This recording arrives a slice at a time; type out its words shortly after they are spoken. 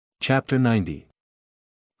Chapter 90.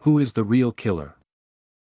 Who is the real killer?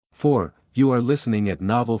 4. You are listening at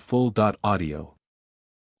NovelFull.audio.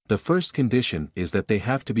 The first condition is that they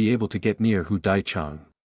have to be able to get near Hu Daichang.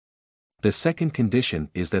 The second condition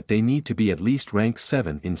is that they need to be at least rank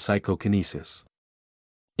 7 in psychokinesis.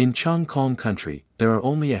 In Chongkong country, there are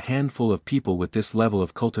only a handful of people with this level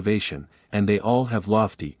of cultivation, and they all have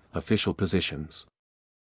lofty, official positions.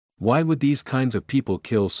 Why would these kinds of people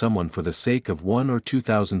kill someone for the sake of 1 or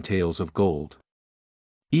 2,000 taels of gold?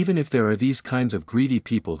 Even if there are these kinds of greedy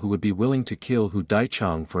people who would be willing to kill Hu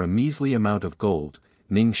Daichang for a measly amount of gold,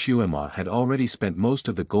 Ning Xuema had already spent most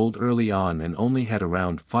of the gold early on and only had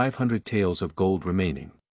around 500 taels of gold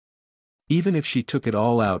remaining. Even if she took it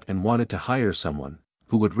all out and wanted to hire someone,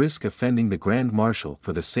 who would risk offending the Grand Marshal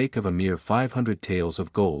for the sake of a mere 500 taels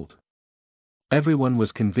of gold? Everyone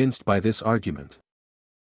was convinced by this argument.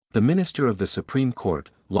 The Minister of the Supreme Court,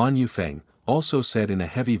 Lan Yufeng, also said in a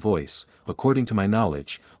heavy voice, according to my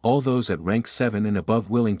knowledge, all those at rank 7 and above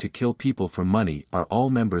willing to kill people for money are all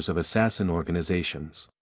members of assassin organizations.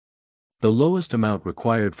 The lowest amount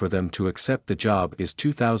required for them to accept the job is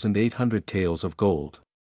 2,800 taels of gold.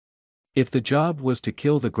 If the job was to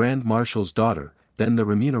kill the Grand Marshal's daughter, then the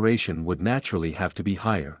remuneration would naturally have to be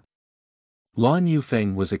higher. Lan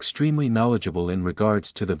Yufeng was extremely knowledgeable in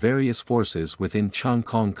regards to the various forces within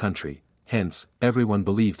Chongkong country, hence, everyone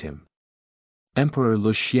believed him. Emperor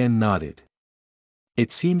Lu Xian nodded.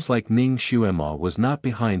 It seems like Ning Xuema was not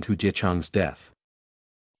behind Hu Daichang's death.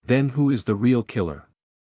 Then who is the real killer?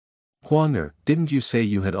 Huang, didn't you say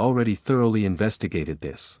you had already thoroughly investigated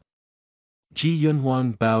this? Ji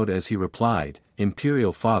Yunhuang bowed as he replied,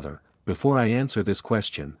 Imperial Father, before I answer this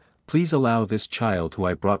question, please allow this child who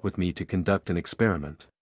I brought with me to conduct an experiment.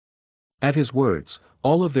 At his words,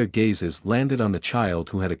 all of their gazes landed on the child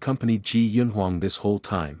who had accompanied Ji Yunhuang this whole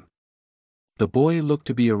time. The boy looked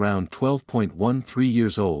to be around 12.13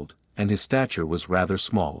 years old, and his stature was rather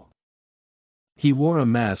small. He wore a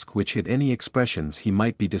mask which hid any expressions he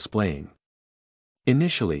might be displaying.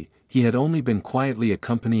 Initially, he had only been quietly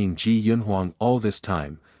accompanying Ji Yunhuang all this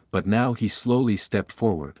time, but now he slowly stepped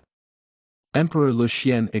forward. Emperor Lu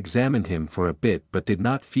Xian examined him for a bit but did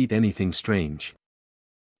not find anything strange.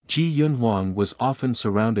 Ji Yunhuang was often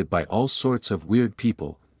surrounded by all sorts of weird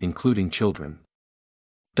people, including children.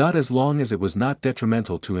 As long as it was not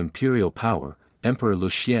detrimental to imperial power, Emperor Lu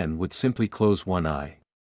Xian would simply close one eye.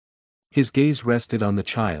 His gaze rested on the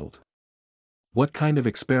child. What kind of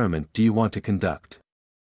experiment do you want to conduct?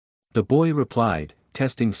 The boy replied,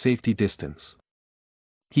 testing safety distance.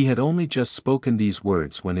 He had only just spoken these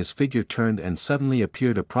words when his figure turned and suddenly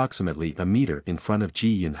appeared approximately a meter in front of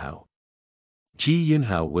Ji Yunhao. Ji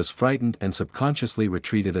Yunhao was frightened and subconsciously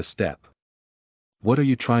retreated a step. What are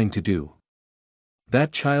you trying to do?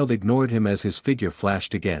 That child ignored him as his figure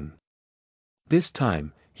flashed again. This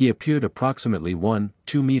time, he appeared approximately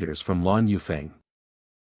 1-2 meters from Lan Yufeng.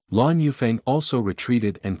 Lan Yufeng also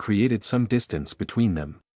retreated and created some distance between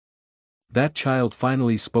them. That child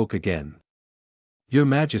finally spoke again. Your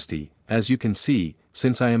Majesty, as you can see,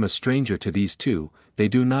 since I am a stranger to these two, they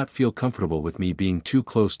do not feel comfortable with me being too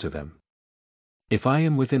close to them. If I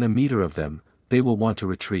am within a meter of them, they will want to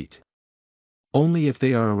retreat. Only if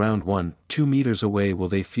they are around 1-2 meters away will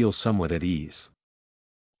they feel somewhat at ease.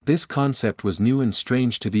 This concept was new and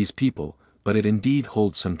strange to these people, but it indeed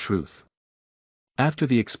holds some truth. After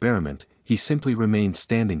the experiment, he simply remained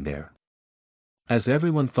standing there. As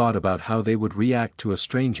everyone thought about how they would react to a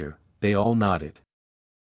stranger, they all nodded.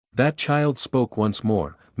 That child spoke once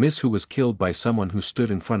more, Miss Hu was killed by someone who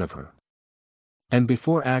stood in front of her. And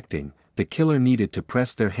before acting, the killer needed to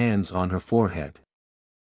press their hands on her forehead.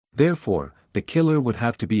 Therefore, the killer would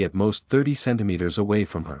have to be at most 30 centimeters away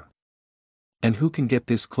from her. And who can get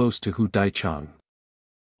this close to Hu Daichang?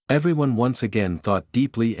 Everyone once again thought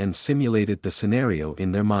deeply and simulated the scenario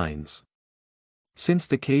in their minds. Since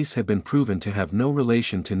the case had been proven to have no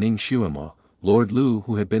relation to Ning Xuema, Lord Lu,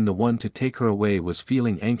 who had been the one to take her away, was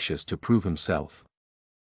feeling anxious to prove himself.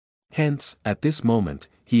 Hence, at this moment,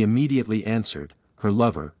 he immediately answered, her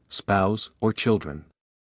lover, spouse, or children.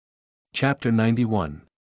 Chapter 91.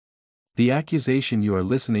 The accusation. You are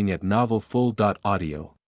listening at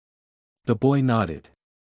NovelFull.audio. The boy nodded.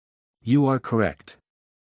 You are correct.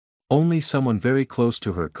 Only someone very close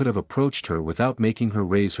to her could have approached her without making her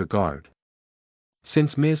raise her guard.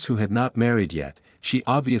 Since Miss Hu had not married yet, she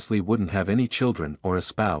obviously wouldn't have any children or a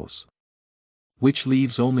spouse. Which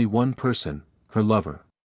leaves only one person, her lover.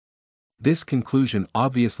 This conclusion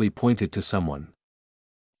obviously pointed to someone.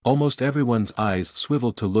 Almost everyone's eyes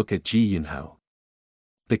swiveled to look at Ji Yunhao.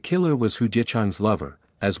 The killer was Hu Daichang's lover,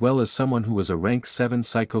 as well as someone who was a rank 7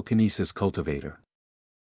 psychokinesis cultivator.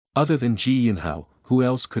 Other than Ji Yunhao, who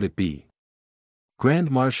else could it be?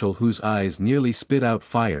 Grand Marshal whose eyes nearly spit out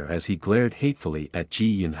fire as he glared hatefully at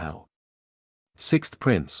Ji Yunhao. Sixth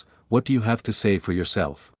Prince, what do you have to say for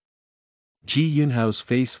yourself? Ji Yunhao's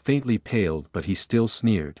face faintly paled but he still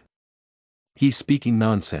sneered. He's speaking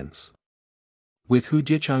nonsense. With Hu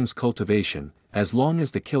Jichang's cultivation, as long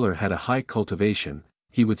as the killer had a high cultivation,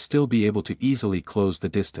 he would still be able to easily close the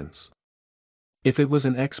distance. If it was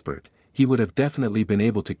an expert, he would have definitely been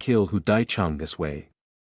able to kill Hu Daichang this way.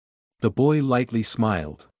 The boy lightly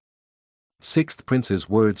smiled. Sixth Prince's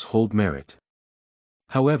words hold merit.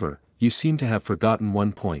 However, you seem to have forgotten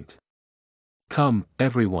one point. Come,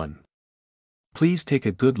 everyone. Please take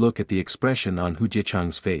a good look at the expression on Hu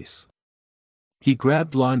Jichang's face. He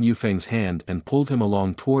grabbed Lan Yufeng's hand and pulled him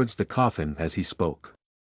along towards the coffin as he spoke.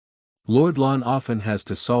 Lord Lan often has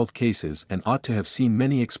to solve cases and ought to have seen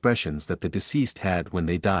many expressions that the deceased had when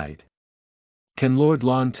they died. Can Lord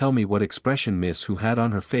Lan tell me what expression Miss Hu had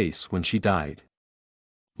on her face when she died?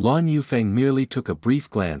 Lan Yufeng merely took a brief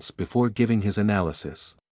glance before giving his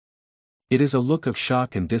analysis. It is a look of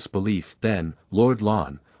shock and disbelief. Then, Lord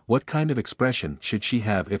Lan, what kind of expression should she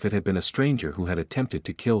have if it had been a stranger who had attempted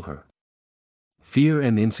to kill her? Fear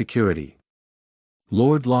and insecurity.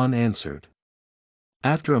 Lord Lan answered.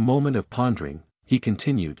 After a moment of pondering, he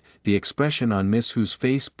continued, the expression on Miss Hu's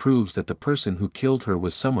face proves that the person who killed her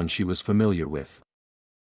was someone she was familiar with.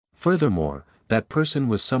 Furthermore, that person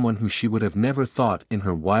was someone who she would have never thought in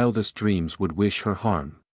her wildest dreams would wish her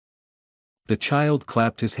harm. The child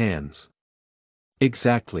clapped his hands.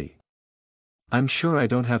 Exactly. I'm sure I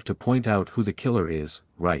don't have to point out who the killer is,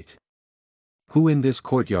 right? Who in this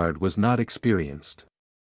courtyard was not experienced?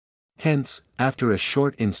 Hence, after a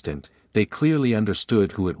short instant, they clearly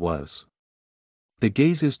understood who it was. The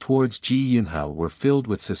gazes towards Ji Yunhao were filled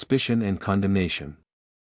with suspicion and condemnation.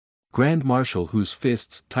 Grand Marshal whose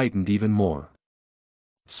fists tightened even more.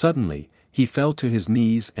 Suddenly, he fell to his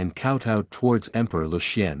knees and kowtowed towards Emperor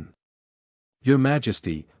Luxian. Your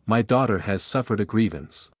Majesty, my daughter has suffered a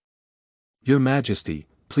grievance. Your Majesty,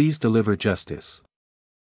 please deliver justice.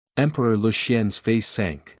 Emperor Luxian's face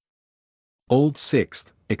sank. Old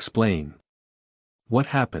Sixth, explain. What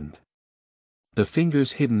happened? The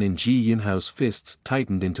fingers hidden in Ji Yunhao's fists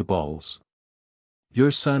tightened into balls.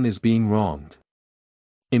 Your son is being wronged.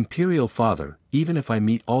 Imperial Father, even if I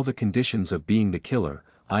meet all the conditions of being the killer,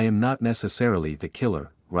 I am not necessarily the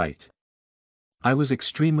killer, right? I was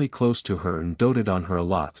extremely close to her and doted on her a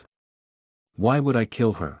lot. Why would I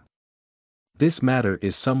kill her? This matter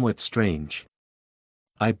is somewhat strange.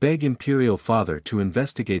 I beg Imperial Father to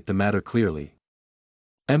investigate the matter clearly.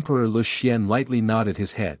 Emperor Luxian lightly nodded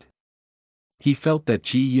his head. He felt that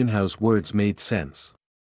Ji Yunhao's words made sense.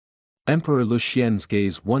 Emperor Luxian's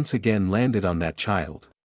gaze once again landed on that child.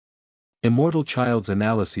 Immortal Child's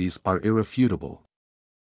analyses are irrefutable.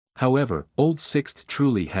 However, Old Sixth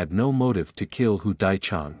truly had no motive to kill Hu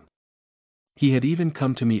Daichang. He had even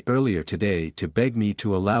come to me earlier today to beg me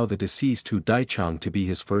to allow the deceased Hu Daichang to be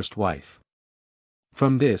his first wife.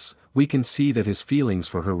 From this, we can see that his feelings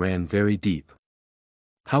for her ran very deep.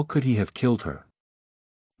 How could he have killed her?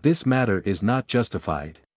 This matter is not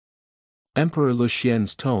justified. Emperor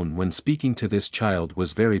Luxian's tone when speaking to this child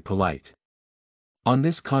was very polite. On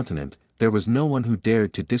this continent, there was no one who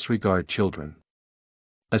dared to disregard children.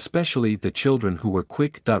 Especially the children who were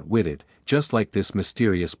quick-witted, just like this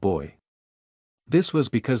mysterious boy. This was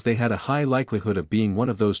because they had a high likelihood of being one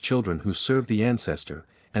of those children who served the ancestor,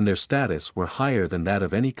 and their status were higher than that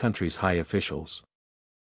of any country's high officials.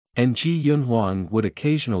 And Ji Yunhuang would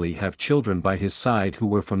occasionally have children by his side who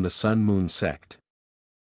were from the Sun-Moon sect.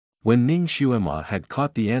 When Ning Xuema had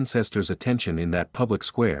caught the ancestor's attention in that public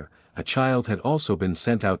square, a child had also been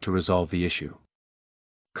sent out to resolve the issue.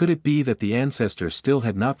 Could it be that the ancestor still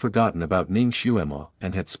had not forgotten about Ning Xuema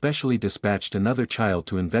and had specially dispatched another child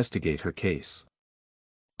to investigate her case?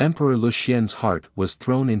 Emperor Luxian's heart was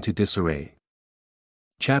thrown into disarray.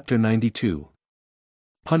 Chapter 92.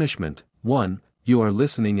 Punishment 1. You are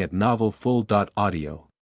listening at novelfull.audio.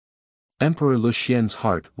 Emperor Luxian's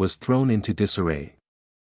heart was thrown into disarray.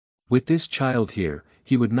 With this child here,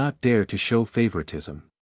 he would not dare to show favoritism.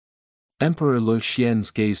 Emperor Luxian's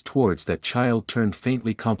gaze towards that child turned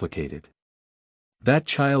faintly complicated. That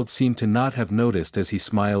child seemed to not have noticed as he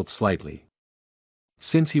smiled slightly.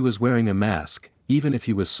 Since he was wearing a mask, even if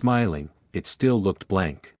he was smiling, it still looked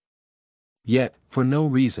blank. Yet, for no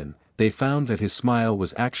reason, they found that his smile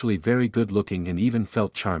was actually very good-looking and even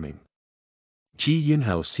felt charming. Ji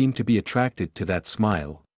Yunhao seemed to be attracted to that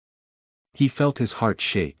smile. He felt his heart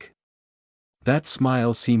shake. That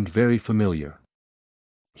smile seemed very familiar.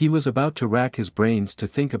 He was about to rack his brains to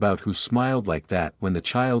think about who smiled like that when the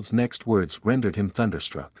child's next words rendered him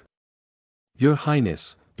thunderstruck. "Your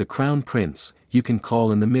Highness, the Crown Prince, you can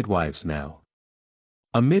call in the midwives now."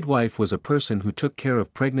 A midwife was a person who took care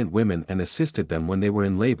of pregnant women and assisted them when they were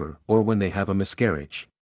in labor or when they have a miscarriage.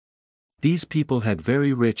 These people had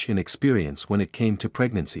very rich in experience when it came to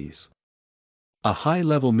pregnancies. A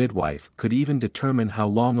high-level midwife could even determine how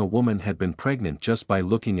long a woman had been pregnant just by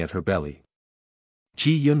looking at her belly.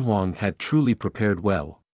 Ji Yunhuang had truly prepared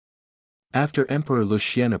well. After Emperor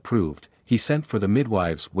Luxian approved, he sent for the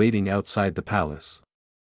midwives waiting outside the palace.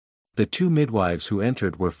 The two midwives who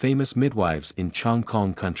entered were famous midwives in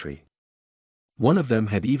Chongkong country. One of them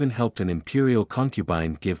had even helped an imperial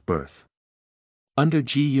concubine give birth. Under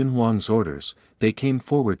Ji Yunhuang's orders, they came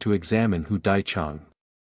forward to examine Hu Daichang.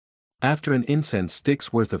 After an incense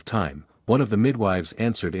stick's worth of time, one of the midwives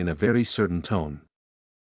answered in a very certain tone.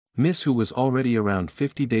 Miss Hu was already around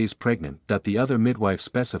 50 days pregnant. The other midwife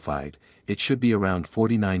specified, it should be around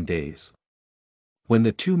 49 days. When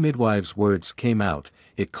the two midwives' words came out,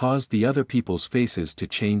 it caused the other people's faces to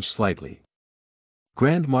change slightly.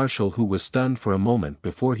 Grand Marshal Hu was stunned for a moment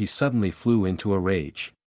before he suddenly flew into a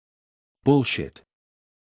rage. Bullshit.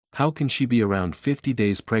 How can she be around 50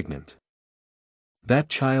 days pregnant? That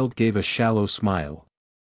child gave a shallow smile.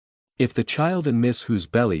 If the child in Miss Hu's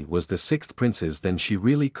belly was the sixth prince's, then she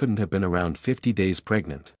really couldn't have been around 50 days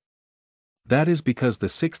pregnant. That is because the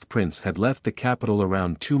sixth prince had left the capital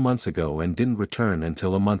around 2 months ago and didn't return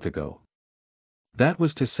until a month ago. That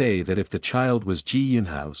was to say that if the child was Ji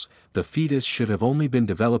Yunhao's, the fetus should have only been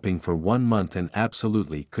developing for 1 month and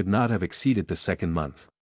absolutely could not have exceeded the second month.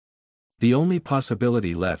 The only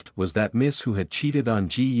possibility left was that Miss Hu had cheated on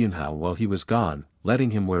Ji Yunhao while he was gone,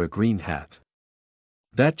 letting him wear a green hat.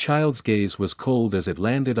 That child's gaze was cold as it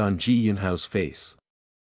landed on Ji Yunhao's face.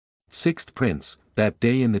 Sixth prince, that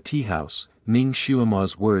day in the tea house, Ning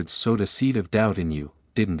Xuema's words sowed a seed of doubt in you,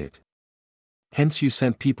 didn't it? Hence you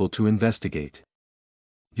sent people to investigate.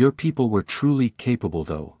 Your people were truly capable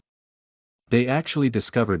though. They actually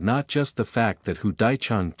discovered not just the fact that Hu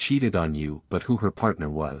Daichang cheated on you but who her partner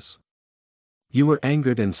was. You were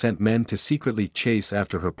angered and sent men to secretly chase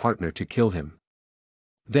after her partner to kill him.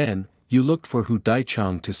 Then, you looked for Hu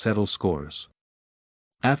Daichang to settle scores.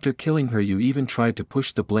 After killing her you even tried to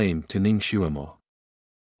push the blame to Ning Xuemo.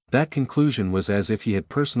 That conclusion was as if he had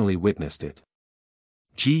personally witnessed it.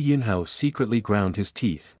 Ji Yunhao secretly ground his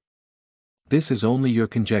teeth. This is only your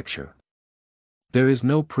conjecture. There is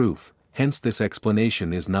no proof, hence this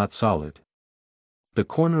explanation is not solid. The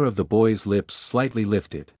corner of the boy's lips slightly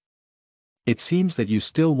lifted. It seems that you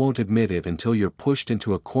still won't admit it until you're pushed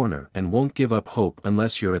into a corner and won't give up hope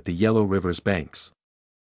unless you're at the Yellow River's banks.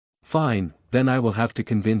 Fine, then I will have to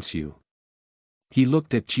convince you. He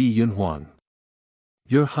looked at Ji Yunhuang.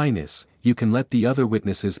 Your Highness, you can let the other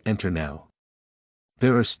witnesses enter now.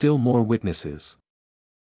 There are still more witnesses.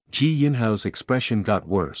 Ji Yunhao's expression got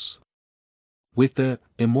worse. With the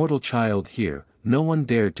immortal child here, no one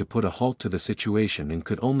dared to put a halt to the situation and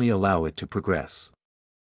could only allow it to progress.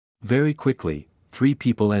 Very quickly, 3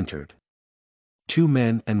 people entered. 2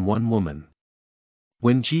 men and 1 woman.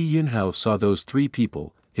 When Ji Yunhao saw those 3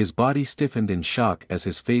 people, his body stiffened in shock as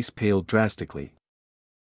his face paled drastically.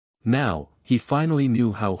 Now, he finally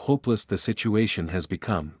knew how hopeless the situation has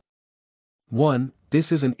become. 1.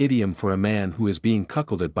 This is an idiom for a man who is being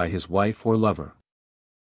cuckolded by his wife or lover.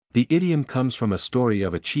 The idiom comes from a story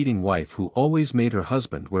of a cheating wife who always made her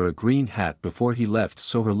husband wear a green hat before he left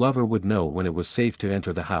so her lover would know when it was safe to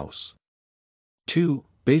enter the house. 2.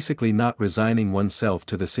 Basically not resigning oneself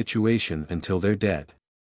to the situation until they're dead.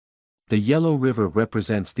 The Yellow River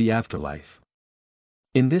represents the afterlife.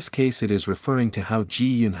 In this case it is referring to how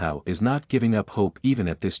Ji Yunhao is not giving up hope even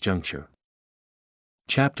at this juncture.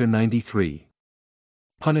 Chapter 93.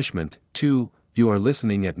 Punishment. 2. You are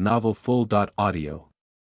listening at novelfull.audio.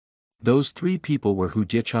 Those 3 people were Hu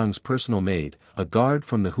Daichang's personal maid, a guard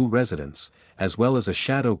from the Hu residence, as well as a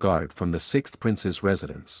shadow guard from the 6th prince's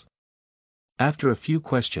residence. After a few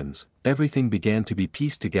questions, everything began to be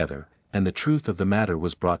pieced together, and the truth of the matter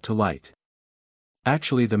was brought to light.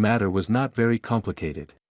 Actually the matter was not very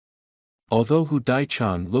complicated. Although Hu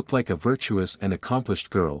Daichang looked like a virtuous and accomplished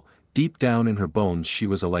girl, deep down in her bones she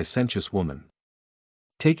was a licentious woman.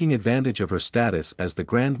 Taking advantage of her status as the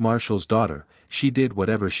Grand Marshal's daughter, she did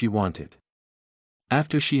whatever she wanted.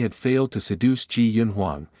 After she had failed to seduce Ji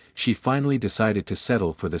Yunhuang, she finally decided to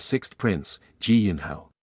settle for the 6th prince, Ji Yunhao.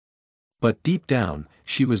 But deep down,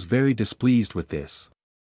 she was very displeased with this.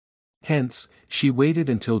 Hence, she waited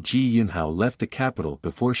until Ji Yunhao left the capital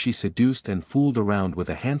before she seduced and fooled around with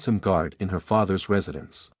a handsome guard in her father's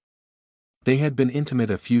residence. They had been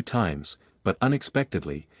intimate a few times, but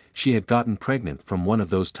unexpectedly, she had gotten pregnant from one of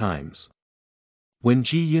those times. When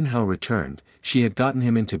Ji Yunhao returned, she had gotten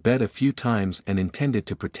him into bed a few times and intended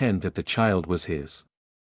to pretend that the child was his.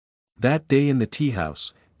 That day in the tea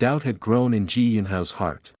house, doubt had grown in Ji Yunhao's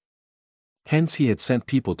heart. Hence he had sent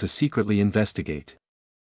people to secretly investigate.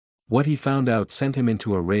 What he found out sent him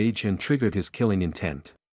into a rage and triggered his killing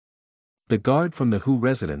intent. The guard from the Hu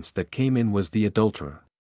residence that came in was the adulterer.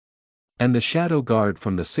 And the shadow guard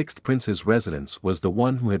from the sixth prince's residence was the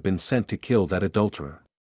one who had been sent to kill that adulterer.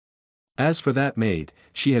 As for that maid,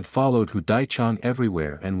 she had followed Hu Daichang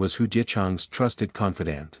everywhere and was Hu Jichang's trusted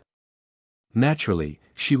confidant. Naturally,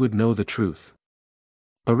 she would know the truth.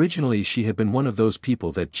 Originally she had been one of those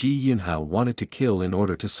people that Ji Yunhao wanted to kill in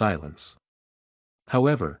order to silence.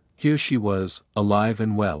 However, here she was, alive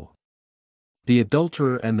and well. The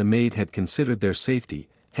adulterer and the maid had considered their safety,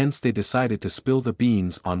 hence they decided to spill the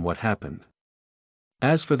beans on what happened.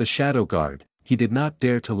 As for the shadow guard, he did not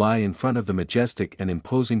dare to lie in front of the majestic and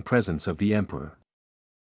imposing presence of the emperor.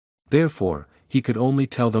 Therefore, he could only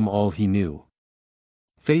tell them all he knew.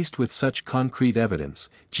 Faced with such concrete evidence,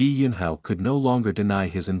 Ji Yunhao could no longer deny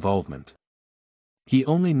his involvement. He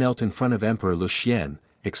only knelt in front of Emperor Luxian,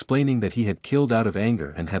 explaining that he had killed out of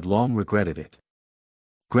anger and had long regretted it.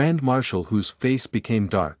 Grand Marshal Hu's face became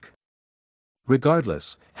dark.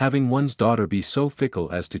 Regardless, having one's daughter be so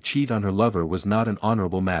fickle as to cheat on her lover was not an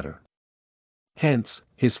honorable matter. Hence,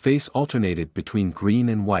 his face alternated between green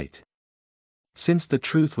and white. Since the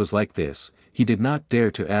truth was like this, he did not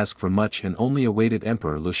dare to ask for much and only awaited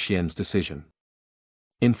Emperor Luxian's decision.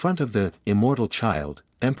 In front of the immortal child,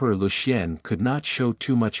 Emperor Luxian could not show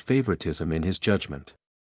too much favoritism in his judgment.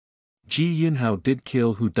 Ji Yunhao did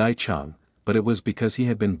kill Hu Daichang, but it was because he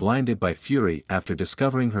had been blinded by fury after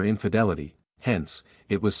discovering her infidelity, hence,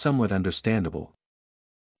 it was somewhat understandable.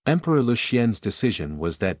 Emperor Luxian's decision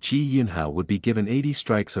was that Ji Yunhao would be given 80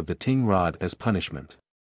 strikes of the Ting rod as punishment.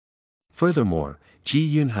 Furthermore,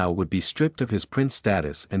 Ji Yunhao would be stripped of his prince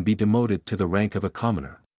status and be demoted to the rank of a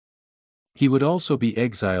commoner. He would also be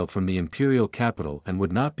exiled from the imperial capital and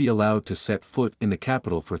would not be allowed to set foot in the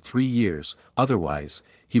capital for 3 years, otherwise,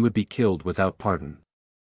 he would be killed without pardon.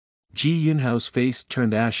 Ji Yunhao's face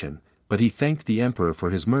turned ashen, but he thanked the emperor for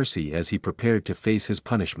his mercy as he prepared to face his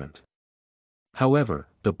punishment. However,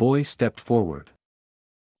 the boy stepped forward.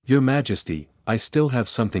 "Your Majesty, I still have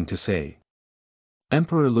something to say."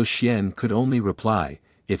 Emperor Luxian could only reply,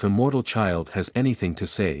 "If immortal child has anything to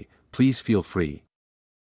say, please feel free."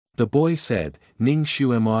 The boy said, "Ning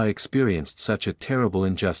Xuema experienced such a terrible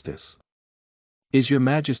injustice. Is your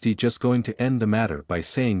Majesty just going to end the matter by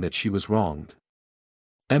saying that she was wronged?"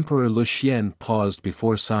 Emperor Luxian paused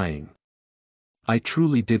before sighing. "I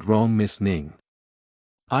truly did wrong Miss Ning.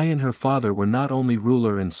 I and her father were not only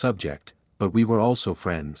ruler and subject, but we were also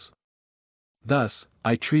friends. Thus,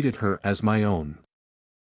 I treated her as my own.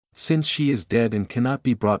 Since she is dead and cannot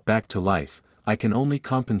be brought back to life, I can only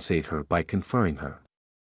compensate her by conferring her."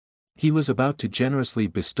 He was about to generously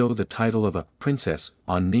bestow the title of a princess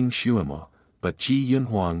on Ning Xuema, but Ji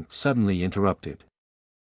Yunhuang suddenly interrupted.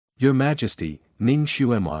 "Your Majesty, Ning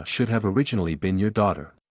Xuema should have originally been your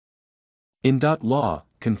daughter. In law,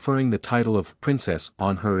 conferring the title of princess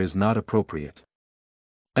on her is not appropriate."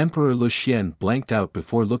 Emperor Luxian blanked out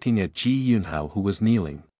before looking at Ji Yunhao, who was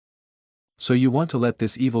kneeling. "So you want to let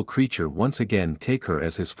this evil creature once again take her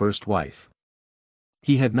as his first wife?"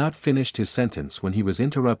 He had not finished his sentence when he was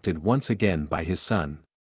interrupted once again by his son.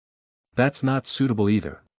 "That's not suitable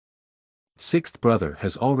either. Sixth brother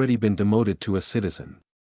has already been demoted to a citizen.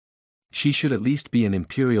 She should at least be an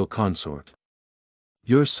imperial consort.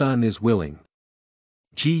 Your son is willing."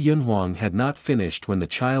 Ji Yunhuang had not finished when the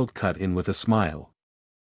child cut in with a smile.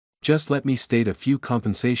 "Just let me state a few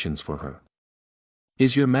compensations for her.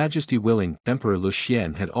 Is your Majesty willing?" Emperor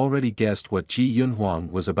Luxian had already guessed what Ji Yunhuang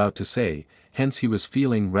was about to say, hence he was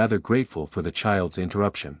feeling rather grateful for the child's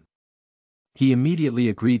interruption. He immediately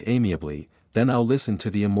agreed amiably, "Then I'll listen to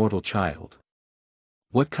the immortal child.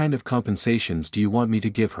 What kind of compensations do you want me to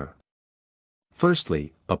give her?"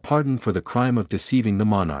 "Firstly, a pardon for the crime of deceiving the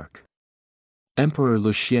monarch." Emperor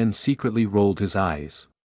Luxian secretly rolled his eyes.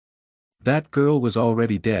 That girl was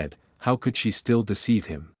already dead, how could she still deceive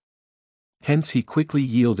him? Hence he quickly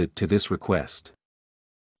yielded to this request.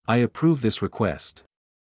 "I approve this request.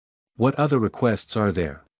 What other requests are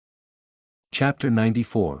there?" Chapter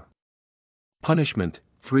 94. Punishment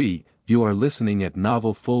 3. You are listening at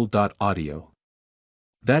novelfull.audio.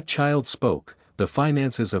 That child spoke. "The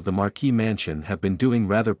finances of the Marquis mansion have been doing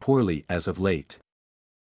rather poorly as of late.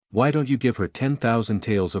 Why don't you give her 10,000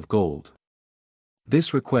 taels of gold?"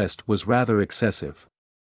 This request was rather excessive.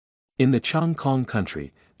 In the Chongkong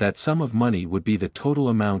country, that sum of money would be the total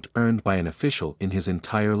amount earned by an official in his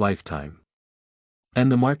entire lifetime.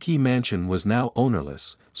 And the Marquis mansion was now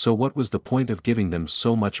ownerless, so what was the point of giving them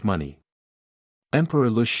so much money? Emperor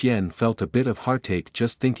Lucien felt a bit of heartache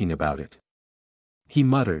just thinking about it. He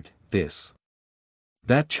muttered, "This."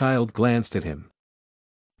 That child glanced at him.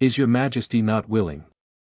 "Is your Majesty not willing?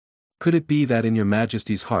 Could it be that in your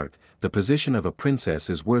Majesty's heart, the position of a princess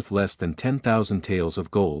is worth less than 10,000 taels of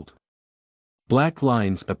gold?" Black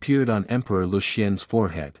lines appeared on Emperor Lucien's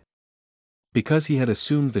forehead. Because he had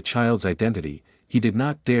assumed the child's identity, he did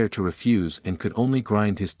not dare to refuse and could only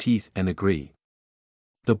grind his teeth and agree.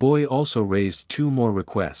 The boy also raised two more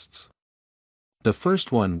requests. The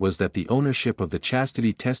first one was that the ownership of the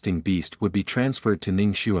chastity testing beast would be transferred to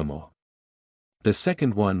Ning Xuemo. The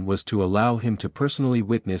second one was to allow him to personally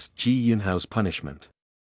witness Ji Yunhao's punishment.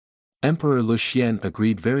 Emperor Lucien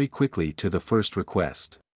agreed very quickly to the first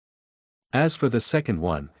request. As for the second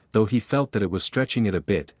one, though he felt that it was stretching it a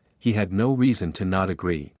bit, he had no reason to not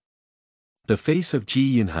agree. The face of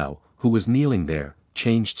Ji Yunhao, who was kneeling there,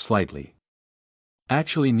 changed slightly.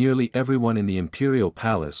 Actually nearly everyone in the imperial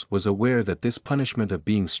palace was aware that this punishment of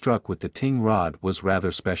being struck with the Ting rod was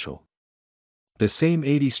rather special. The same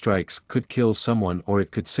 80 strikes could kill someone or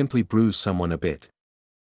it could simply bruise someone a bit.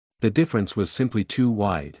 The difference was simply too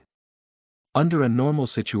wide. Under a normal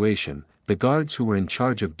situation, the guards who were in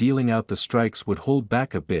charge of dealing out the strikes would hold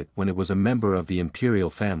back a bit when it was a member of the imperial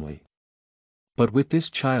family. But with this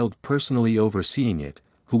child personally overseeing it,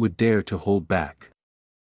 who would dare to hold back?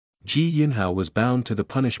 Ji Yunhao was bound to the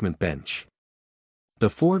punishment bench. The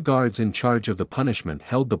 4 guards in charge of the punishment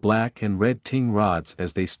held the black and red Ting rods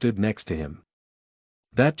as they stood next to him.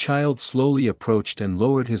 That child slowly approached and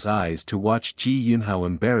lowered his eyes to watch Ji Yunhao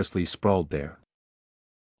embarrassedly sprawled there.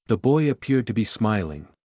 The boy appeared to be smiling.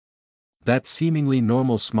 That seemingly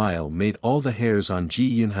normal smile made all the hairs on Ji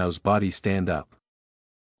Yunhao's body stand up.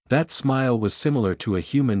 That smile was similar to a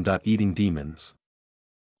human eating demons.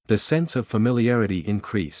 The sense of familiarity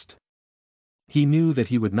increased. He knew that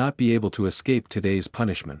he would not be able to escape today's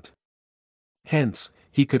punishment. Hence,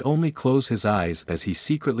 he could only close his eyes as he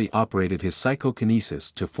secretly operated his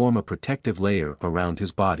psychokinesis to form a protective layer around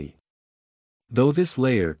his body. Though this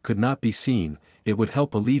layer could not be seen, it would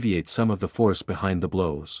help alleviate some of the force behind the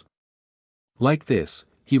blows. Like this,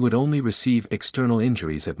 he would only receive external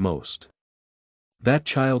injuries at most. That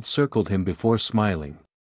child circled him before smiling.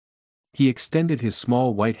 He extended his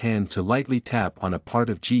small white hand to lightly tap on a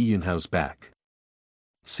part of Ji Yunhao's back.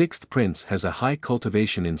 Sixth Prince has a high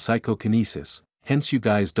cultivation in psychokinesis, hence you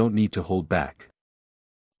guys don't need to hold back.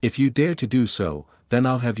 If you dare to do so, then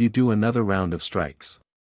I'll have you do another round of strikes.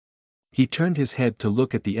 He turned his head to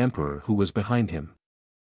look at the emperor who was behind him.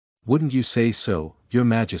 Wouldn't you say so, Your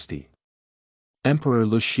Majesty? Emperor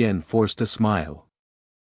Lucien forced a smile.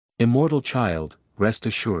 Immortal child, rest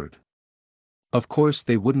assured. Of course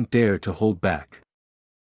they wouldn't dare to hold back.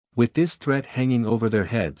 With this threat hanging over their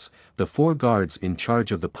heads, the 4 guards in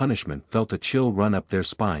charge of the punishment felt a chill run up their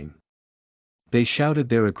spine. They shouted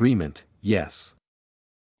their agreement, yes.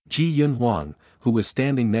 Ji Yunhuang, who was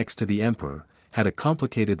standing next to the emperor, had a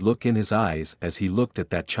complicated look in his eyes as he looked at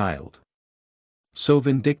that child. So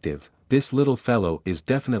vindictive, this little fellow is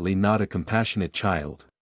definitely not a compassionate child.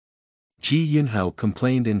 Ji Yunhao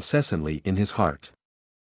complained incessantly in his heart.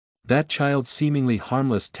 That child's seemingly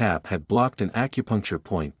harmless tap had blocked an acupuncture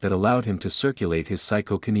point that allowed him to circulate his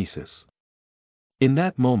psychokinesis. In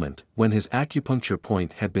that moment, when his acupuncture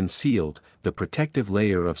point had been sealed, the protective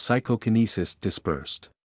layer of psychokinesis dispersed.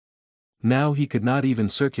 Now he could not even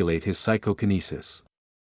circulate his psychokinesis.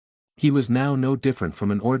 He was now no different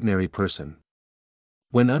from an ordinary person.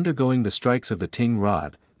 When undergoing the strikes of the Ting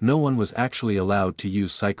rod, no one was actually allowed to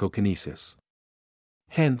use psychokinesis.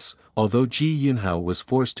 Hence, although Ji Yunhao was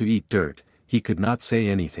forced to eat dirt, he could not say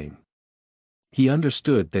anything. He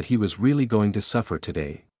understood that he was really going to suffer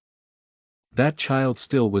today. That child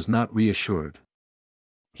still was not reassured.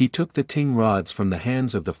 He took the Ting rods from the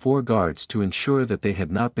hands of the 4 guards to ensure that they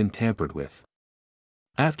had not been tampered with.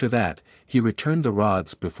 After that, he returned the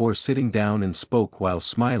rods before sitting down and spoke while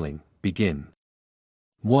smiling, begin.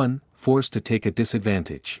 1. Forced to take a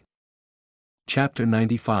disadvantage. Chapter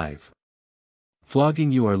 95.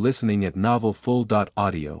 Flogging. You are listening at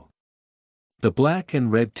novelfull.audio. The black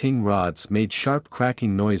and red Ting rods made sharp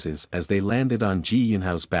cracking noises as they landed on Ji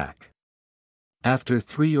Yunhao's back. After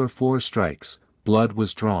 3 or 4 strikes, blood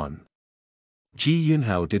was drawn. Ji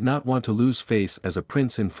Yunhao did not want to lose face as a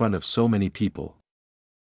prince in front of so many people.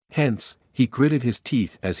 Hence, he gritted his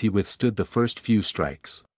teeth as he withstood the first few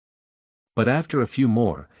strikes. But after a few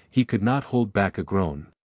more, he could not hold back a groan.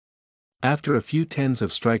 After a few tens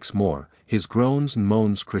of strikes more, his groans and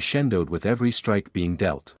moans crescendoed with every strike being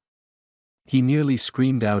dealt. He nearly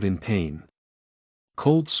screamed out in pain.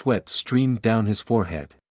 Cold sweat streamed down his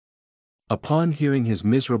forehead. Upon hearing his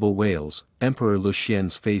miserable wails, Emperor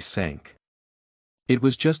Lucien's face sank. It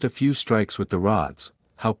was just a few strikes with the rods,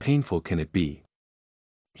 how painful can it be?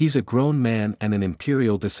 He's a grown man and an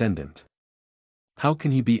imperial descendant. How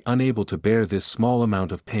can he be unable to bear this small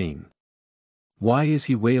amount of pain? Why is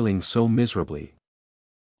he wailing so miserably?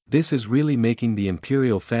 This is really making the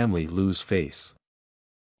imperial family lose face.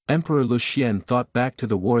 Emperor Lucien thought back to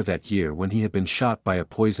the war that year when he had been shot by a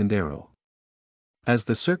poisoned arrow. As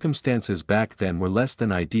the circumstances back then were less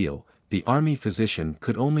than ideal, the army physician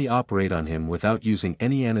could only operate on him without using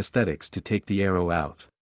any anesthetics to take the arrow out.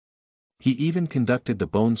 He even conducted the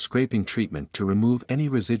bone-scraping treatment to remove any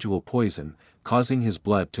residual poison, causing his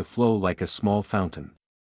blood to flow like a small fountain.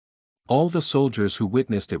 All the soldiers who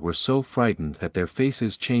witnessed it were so frightened that their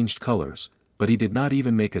faces changed colors, but he did not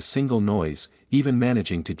even make a single noise, even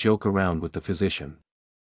managing to joke around with the physician.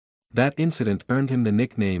 That incident earned him the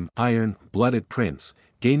nickname Iron-Blooded Prince,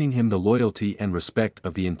 gaining him the loyalty and respect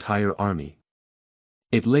of the entire army.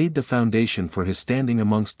 It laid the foundation for his standing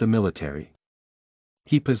amongst the military.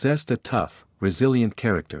 He possessed a tough, resilient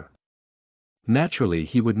character. Naturally,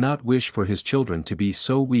 he would not wish for his children to be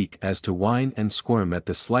so weak as to whine and squirm at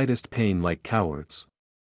the slightest pain like cowards.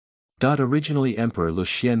 Originally Emperor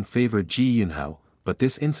Lucien favored Ji Yunhao, but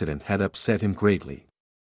this incident had upset him greatly.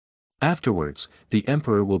 Afterwards, the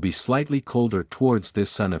emperor will be slightly colder towards this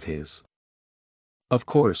son of his. Of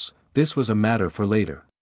course, this was a matter for later.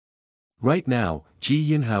 Right now,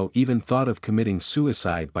 Ji Yunhao even thought of committing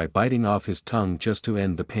suicide by biting off his tongue just to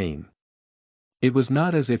end the pain. It was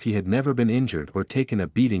not as if he had never been injured or taken a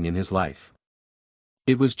beating in his life.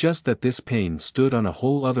 It was just that this pain stood on a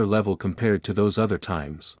whole other level compared to those other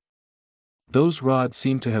times. Those rods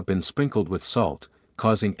seemed to have been sprinkled with salt,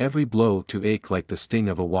 causing every blow to ache like the sting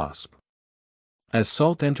of a wasp. As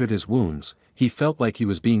salt entered his wounds, he felt like he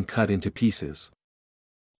was being cut into pieces.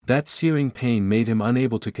 That searing pain made him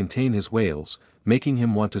unable to contain his wails, making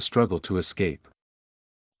him want to struggle to escape.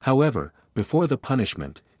 However, before the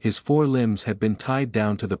punishment, his 4 limbs had been tied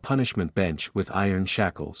down to the punishment bench with iron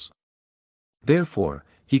shackles. Therefore,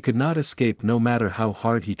 he could not escape no matter how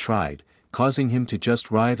hard he tried, causing him to just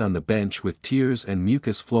writhe on the bench with tears and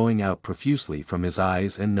mucus flowing out profusely from his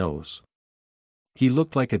eyes and nose. He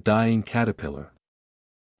looked like a dying caterpillar.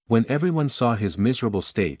 When everyone saw his miserable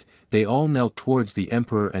state, they all knelt towards the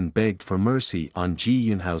emperor and begged for mercy on Ji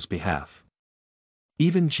Yunhao's behalf.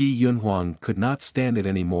 Even Ji Yunhuang could not stand it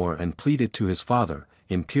anymore and pleaded to his father,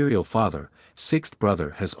 imperial father, 6th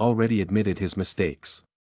brother has already admitted his mistakes.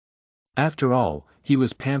 After all, he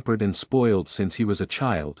was pampered and spoiled since he was a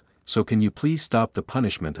child, so can you please stop the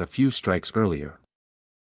punishment a few strikes earlier?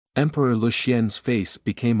 Emperor Lucien's face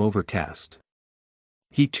became overcast.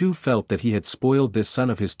 He too felt that he had spoiled this son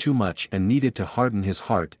of his too much and needed to harden his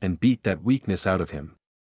heart and beat that weakness out of him.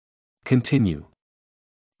 Continue.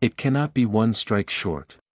 It cannot be 1 strike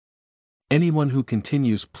short. Anyone who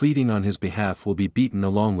continues pleading on his behalf will be beaten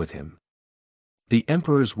along with him. The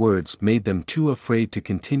emperor's words made them too afraid to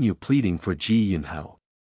continue pleading for Ji Yunhao.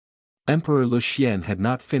 Emperor Lucien had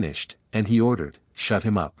not finished, and he ordered, shut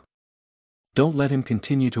him up. Don't let him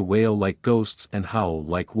continue to wail like ghosts and howl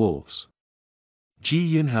like wolves.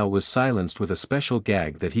 Ji Yunhao was silenced with a special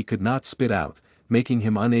gag that he could not spit out, making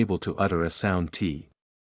him unable to utter a sound T.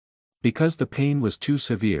 Because the pain was too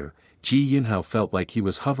severe, Ji Yunhao felt like he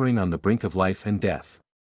was hovering on the brink of life and death.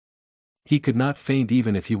 He could not faint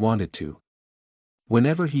even if he wanted to.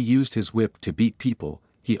 Whenever he used his whip to beat people,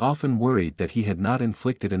 he often worried that he had not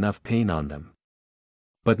inflicted enough pain on them.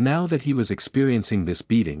 But now that he was experiencing this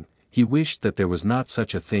beating, he wished that there was not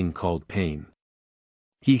such a thing called pain.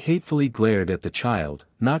 He hatefully glared at the child,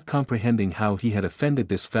 not comprehending how he had offended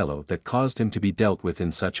this fellow that caused him to be dealt with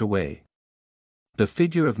in such a way. The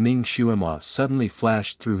figure of Ning Xuema suddenly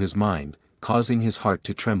flashed through his mind, causing his heart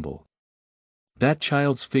to tremble. That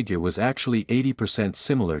child's figure was actually 80%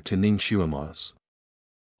 similar to Ning Xuema's.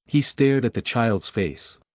 He stared at the child's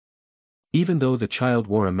face. Even though the child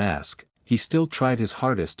wore a mask, he still tried his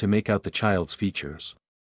hardest to make out the child's features.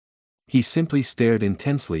 He simply stared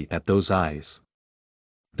intensely at those eyes.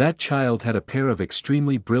 That child had a pair of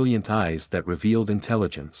extremely brilliant eyes that revealed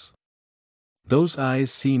intelligence. Those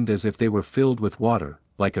eyes seemed as if they were filled with water,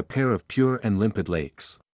 like a pair of pure and limpid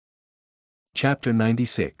lakes. Chapter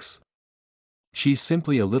 96. She's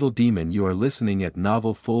simply a little demon. You are listening at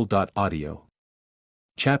novelfull.audio.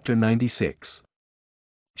 Chapter 96.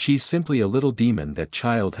 She's simply a little demon. That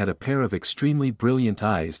child had a pair of extremely brilliant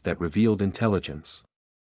eyes that revealed intelligence.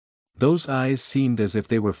 Those eyes seemed as if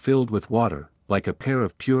they were filled with water, like a pair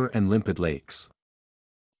of pure and limpid lakes.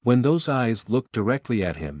 When those eyes looked directly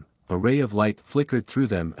at him, a ray of light flickered through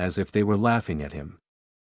them as if they were laughing at him.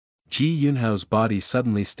 Ji Yunhao's body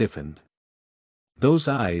suddenly stiffened. Those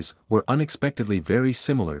eyes were unexpectedly very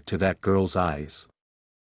similar to that girl's eyes.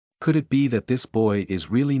 Could it be that this boy is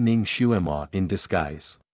really Ning Xuemo in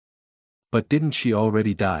disguise? But didn't she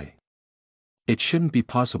already die? It shouldn't be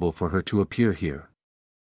possible for her to appear here.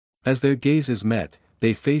 As their gazes met,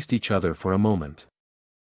 they faced each other for a moment.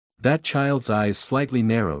 That child's eyes slightly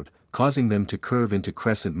narrowed, causing them to curve into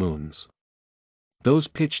crescent moons. Those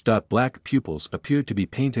pitch-black pupils appeared to be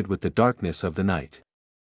painted with the darkness of the night.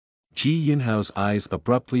 Ji Yunhao's eyes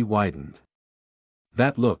abruptly widened.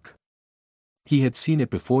 That look. He had seen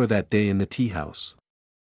it before that day in the tea house.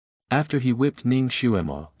 After he whipped Ning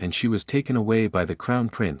Xuemo and she was taken away by the crown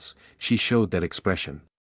prince, she showed that expression.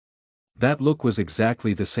 That look was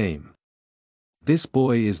exactly the same. This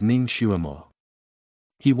boy is Ning Xuemo.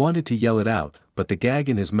 He wanted to yell it out, but the gag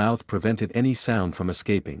in his mouth prevented any sound from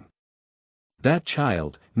escaping. That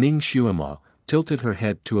child, Ning Xuemo, tilted her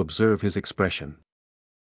head to observe his expression.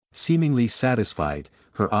 Seemingly satisfied,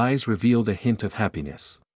 her eyes revealed a hint of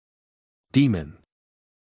happiness. Demon.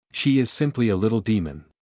 She is simply a little demon.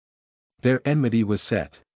 Their enmity was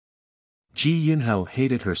set. Ji Yunhao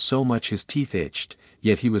hated her so much his teeth itched,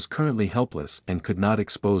 yet he was currently helpless and could not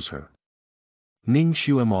expose her. Ning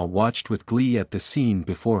Xuemo watched with glee at the scene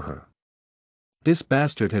before her. This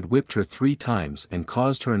bastard had whipped her 3 times and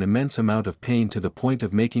caused her an immense amount of pain to the point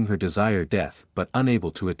of making her desire death but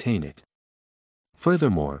unable to attain it.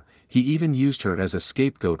 Furthermore, he even used her as a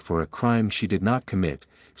scapegoat for a crime she did not commit,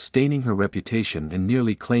 staining her reputation and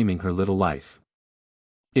nearly claiming her little life.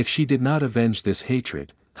 If she did not avenge this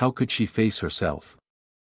hatred, how could she face herself?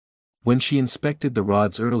 When she inspected the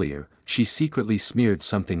rods earlier, she secretly smeared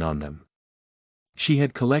something on them. She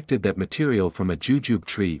had collected that material from a jujube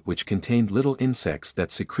tree which contained little insects that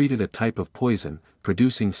secreted a type of poison,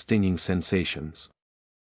 producing stinging sensations.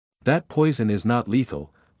 That poison is not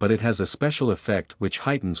lethal, but it has a special effect which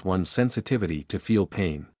heightens one's sensitivity to feel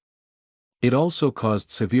pain. It also caused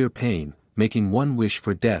severe pain, making one wish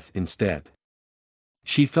for death instead.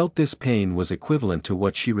 She felt this pain was equivalent to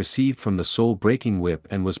what she received from the soul-breaking whip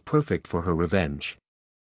and was perfect for her revenge.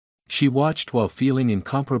 She watched while feeling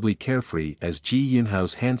incomparably carefree as Ji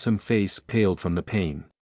Yunhao's handsome face paled from the pain.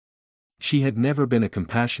 She had never been a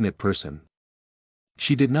compassionate person.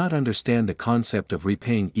 She did not understand the concept of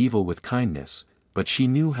repaying evil with kindness, but she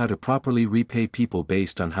knew how to properly repay people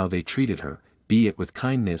based on how they treated her, be it with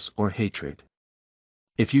kindness or hatred.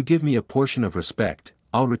 If you give me a portion of respect,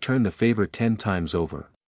 I'll return the favor 10 times over.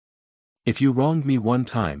 If you wronged me 1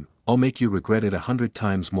 time, I'll make you regret it 100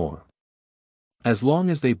 times more. As long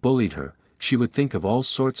as they bullied her, she would think of all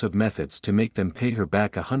sorts of methods to make them pay her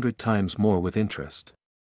back 100 times more with interest.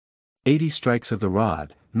 80 strikes of the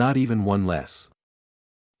rod, not even 1 less.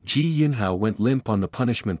 Ji Yunhao went limp on the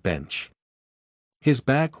punishment bench. His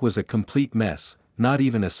back was a complete mess, not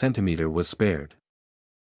even a centimeter was spared.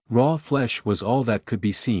 Raw flesh was all that could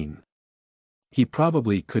be seen. He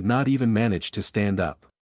probably could not even manage to stand up.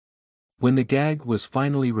 When the gag was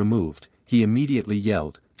finally removed, he immediately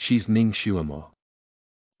yelled, "She's Ning Xuemo.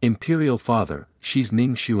 Imperial Father, she's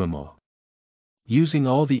Ning Xuemo." Using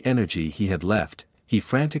all the energy he had left, he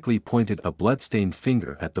frantically pointed a blood-stained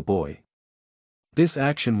finger at the boy. This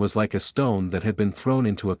action was like a stone that had been thrown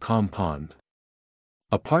into a calm pond.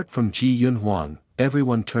 Apart from Ji Yunhuang,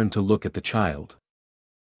 everyone turned to look at the child.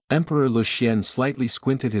 Emperor Luxian slightly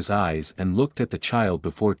squinted his eyes and looked at the child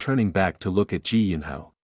before turning back to look at Ji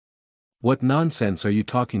Yunhao. "What nonsense are you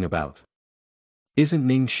talking about? Isn't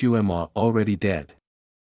Ning Xuemo already dead?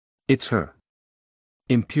 It's her.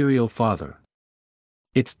 Imperial Father.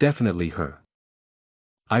 It's definitely her.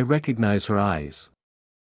 I recognize her eyes."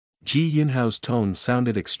 Ji Yunhao's tone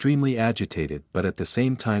sounded extremely agitated but at the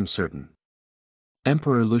same time certain.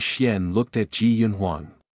 Emperor Luxian looked at Ji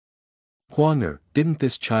Yunhuang. "Huang'er, didn't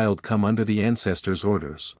this child come under the ancestors'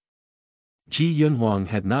 orders?" Ji Yunhuang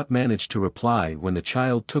had not managed to reply when the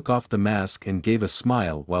child took off the mask and gave a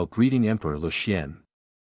smile while greeting Emperor Luxian.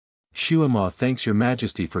 "Xuemo thanks your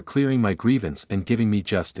majesty for clearing my grievance and giving me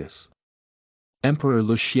justice." Emperor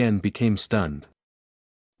Luxian became stunned.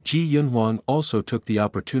 Ji Yunhuang also took the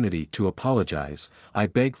opportunity to apologize. "I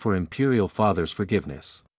beg for Imperial Father's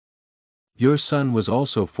forgiveness. Your son was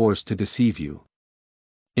also forced to deceive you.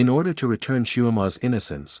 In order to return Xuemo's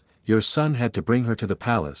innocence, your son had to bring her to the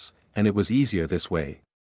palace, and it was easier this way."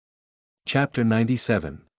 Chapter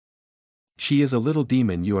 97. She is a little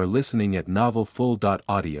demon. You are listening at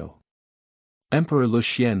novelfull.audio. Emperor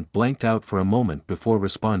Luxian blanked out for a moment before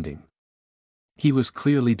responding. He was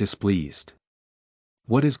clearly displeased.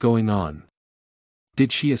 What is going on?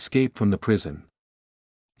 Did she escape from the prison?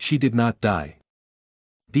 She did not die.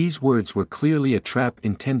 These words were clearly a trap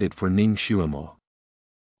intended for Ning Xuemo.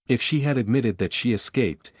 If she had admitted that she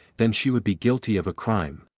escaped, then she would be guilty of a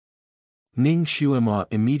crime. Ning Xuemo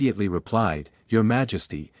immediately replied, "Your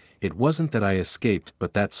Majesty, it wasn't that I escaped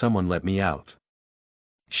but that someone let me out."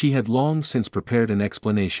 She had long since prepared an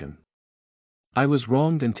explanation. "I was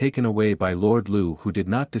wronged and taken away by Lord Lu, who did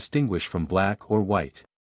not distinguish from black or white.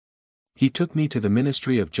 He took me to the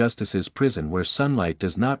Ministry of Justice's prison where sunlight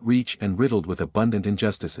does not reach and riddled with abundant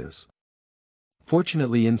injustices.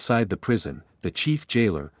 Fortunately inside the prison, the chief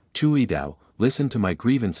jailer, Tui Dao, listened to my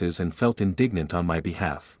grievances and felt indignant on my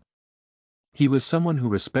behalf. He was someone who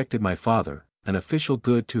respected my father, an official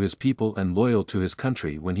good to his people and loyal to his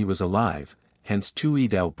country when he was alive, hence Tui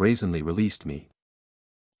Dao brazenly released me.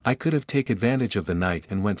 I could have taken advantage of the night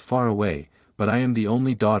and went far away, but I am the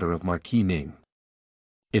only daughter of Marquis Ning.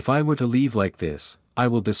 If I were to leave like this, I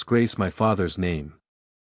will disgrace my father's name.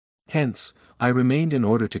 Hence, I remained in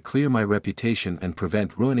order to clear my reputation and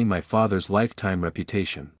prevent ruining my father's lifetime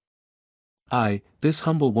reputation. I, this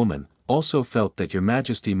humble woman, also felt that your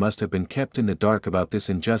Majesty must have been kept in the dark about this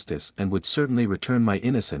injustice and would certainly return my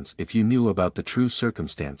innocence if you knew about the true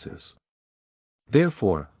circumstances.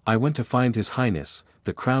 Therefore, I went to find His Highness,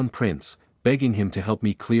 the Crown Prince, begging him to help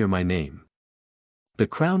me clear my name. The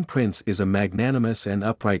Crown Prince is a magnanimous and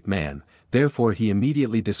upright man, therefore he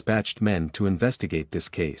immediately dispatched men to investigate this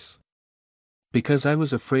case. Because I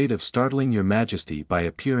was afraid of startling your Majesty by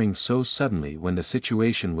appearing so suddenly when the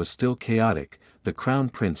situation was still chaotic, the Crown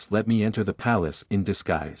Prince let me enter the palace in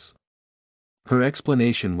disguise." Her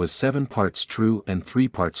explanation was 7 parts true and 3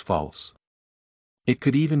 parts false. It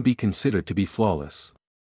could even be considered to be flawless.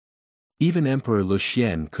 Even Emperor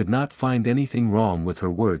Luxian could not find anything wrong with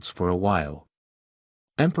her words for a while.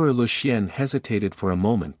 Emperor Luxian hesitated for a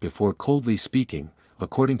moment before coldly speaking,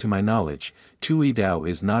 "According to my knowledge, Tui Dao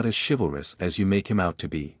is not as chivalrous as you make him out to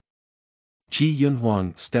be." Ji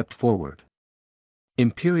Yunhuang stepped forward.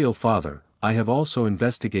 "Imperial Father, I have also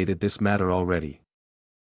investigated this matter already.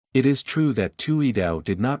 It is true that Tui Dao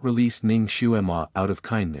did not release Ning Xuemo out of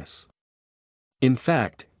kindness. In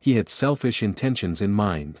fact, he had selfish intentions in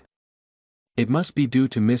mind. It must be due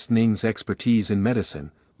to Miss Ning's expertise in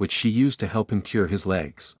medicine, which she used to help him cure his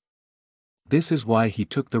legs. This is why he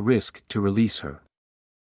took the risk to release her.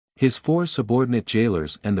 His 4 subordinate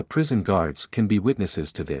jailers and the prison guards can be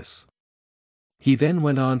witnesses to this." He then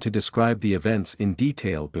went on to describe the events in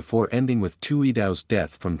detail before ending with Tui Dao's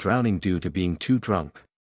death from drowning due to being too drunk.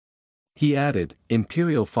 He added,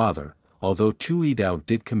 "Imperial Father, although Tui Dao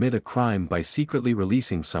did commit a crime by secretly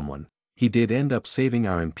releasing someone, he did end up saving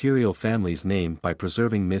our imperial family's name by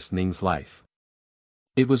preserving Miss Ning's life.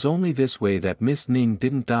 It was only this way that Miss Ning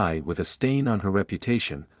didn't die with a stain on her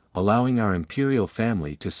reputation, allowing our imperial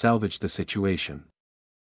family to salvage the situation.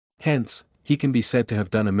 Hence, he can be said to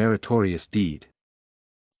have done a meritorious deed.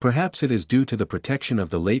 Perhaps it is due to the protection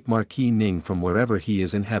of the late Marquis Ning from wherever he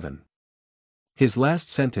is in heaven." His last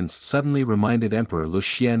sentence suddenly reminded Emperor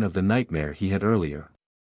Luxian of the nightmare he had earlier.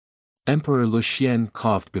 Emperor Luxian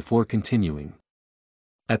coughed before continuing.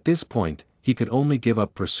 At this point, he could only give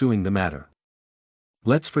up pursuing the matter.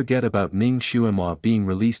 Let's forget about Ning Xuemo being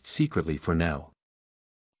released secretly for now.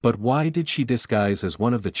 But why did she disguise as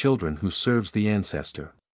one of the children who serves the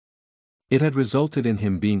ancestor? It had resulted in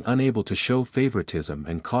him being unable to show favoritism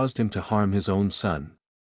and caused him to harm his own son.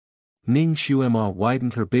 Ning Xuemo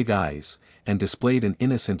widened her big eyes, and displayed an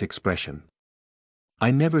innocent expression. "I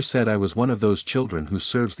never said I was one of those children who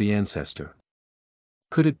serves the ancestor.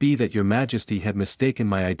 Could it be that your Majesty had mistaken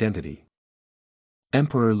my identity?"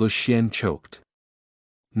 Emperor Luxian choked.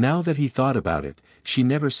 Now that he thought about it, she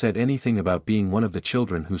never said anything about being one of the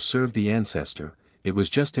children who served the ancestor, it was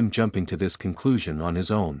just him jumping to this conclusion on his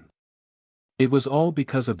own. It was all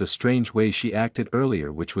because of the strange way she acted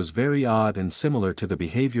earlier, which was very odd and similar to the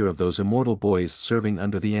behavior of those immortal boys serving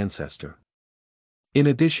under the ancestor. In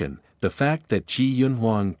addition, the fact that Ji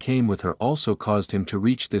Yunhuang came with her also caused him to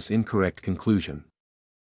reach this incorrect conclusion.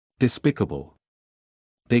 Despicable.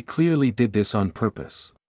 They clearly did this on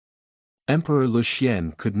purpose. Emperor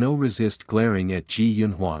Luxian could no resist glaring at Ji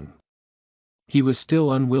Yunhuang. He was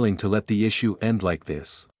still unwilling to let the issue end like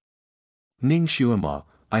this. "Ning Xuemo,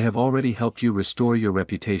 I have already helped you restore your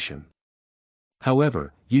reputation.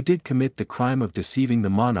 However, you did commit the crime of deceiving the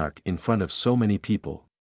monarch in front of so many people."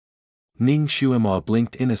 Ning Xuemo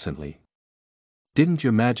blinked innocently. "Didn't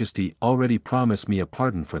your Majesty already promise me a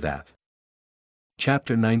pardon for that?"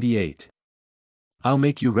 Chapter 98. I'll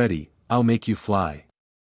make you ready, I'll make you fly.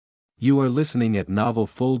 You are listening at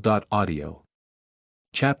novelfull.audio.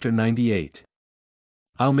 Chapter 98.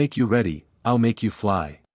 I'll make you ready, I'll make you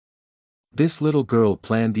fly. This little girl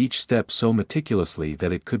planned each step so meticulously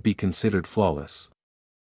that it could be considered flawless.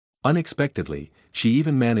 Unexpectedly, she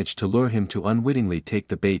even managed to lure him to unwittingly take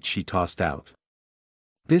the bait she tossed out.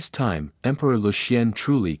 This time, Emperor Luxian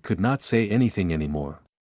truly could not say anything anymore.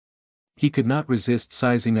 He could not resist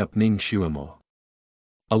sizing up Ning Xuemo.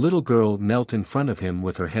 A little girl knelt in front of him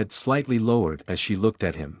with her head slightly lowered as she looked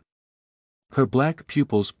at him. Her black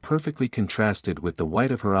pupils perfectly contrasted with the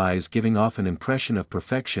white of her eyes, giving off an impression of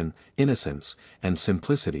perfection, innocence, and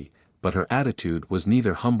simplicity, but her attitude was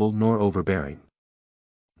neither humble nor overbearing.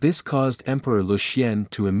 This caused Emperor Luxian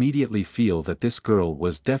to immediately feel that this girl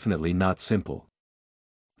was definitely not simple.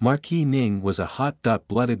 Marquis Ning was a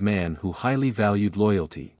hot-blooded man who highly valued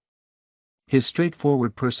loyalty. His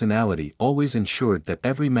straightforward personality always ensured that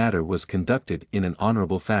every matter was conducted in an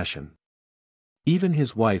honorable fashion. Even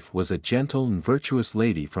his wife was a gentle and virtuous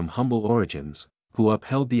lady from humble origins, who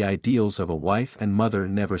upheld the ideals of a wife and mother,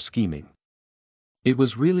 never scheming. It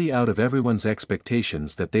was really out of everyone's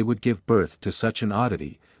expectations that they would give birth to such an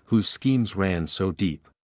oddity, whose schemes ran so deep.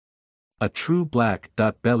 A true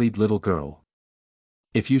black-bellied little girl.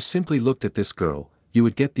 If you simply looked at this girl, you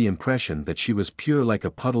would get the impression that she was pure like a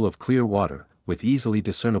puddle of clear water, with easily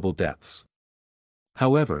discernible depths.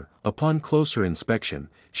 However, upon closer inspection,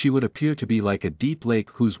 she would appear to be like a deep lake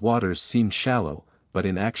whose waters seemed shallow, but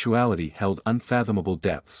in actuality held unfathomable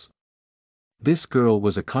depths. This girl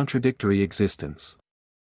was a contradictory existence.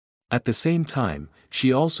 At the same time,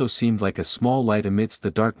 she also seemed like a small light amidst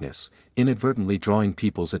the darkness, inadvertently drawing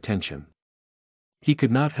people's attention. He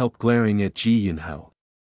could not help glaring at Ji Yunhao.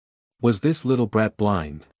 Was this little brat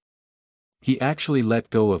blind? He actually let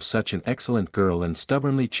go of such an excellent girl and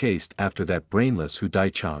stubbornly chased after that brainless Hu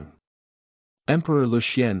Daichang. Emperor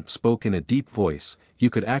Luxian spoke in a deep voice, "You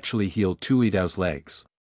could actually heal Tui Dao's legs.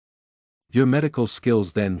 Your medical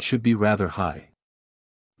skills then should be rather high.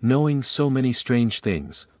 Knowing so many strange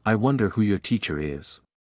things, I wonder who your teacher is."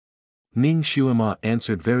 Ning Xuema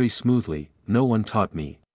answered very smoothly, "No one taught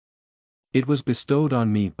me. It was bestowed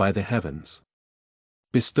on me by the heavens."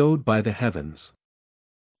 Bestowed by the heavens.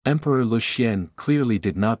 Emperor Luxian clearly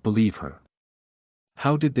did not believe her.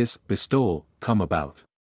 How did this bestowal come about?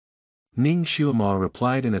 Ning Xuema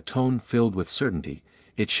replied in a tone filled with certainty,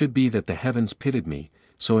 "It should be that the heavens pitied me,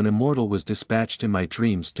 so an immortal was dispatched in my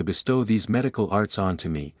dreams to bestow these medical arts onto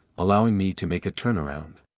me, allowing me to make a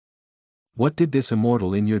turnaround." What did this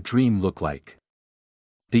immortal in your dream look like?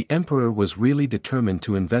 The emperor was really determined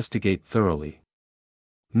to investigate thoroughly.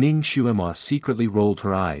 Ning Xuema secretly rolled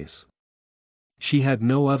her eyes. She had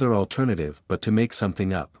no other alternative but to make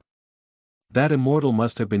something up. That immortal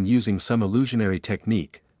must have been using some illusionary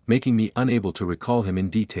technique, making me unable to recall him in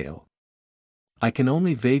detail. I can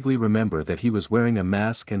only vaguely remember that he was wearing a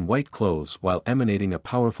mask and white clothes while emanating a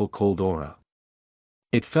powerful cold aura.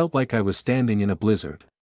 It felt like I was standing in a blizzard.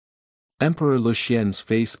 Emperor Luxian's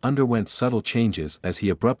face underwent subtle changes as he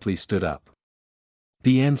abruptly stood up.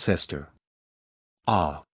 The ancestor.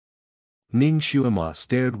 Ah! Ning Xuema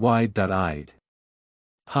stared wide-eyed.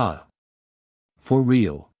 Ha! For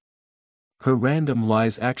real. Her random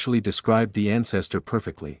lies actually described the ancestor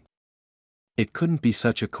perfectly. It couldn't be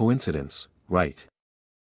such a coincidence, right?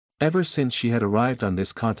 Ever since she had arrived on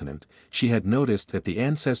this continent, she had noticed that the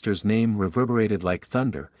ancestor's name reverberated like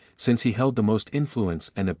thunder, since he held the most influence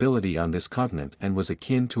and ability on this continent and was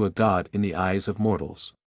akin to a god in the eyes of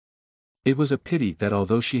mortals. It was a pity that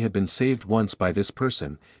although she had been saved once by this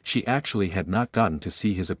person, she actually had not gotten to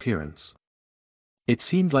see his appearance. It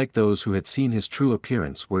seemed like those who had seen his true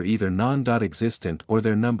appearance were either non-existent or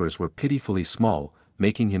their numbers were pitifully small,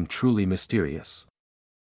 making him truly mysterious.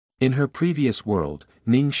 In her previous world,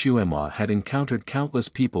 Ning Xuema had encountered countless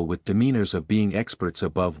people with demeanors of being experts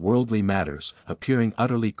above worldly matters, appearing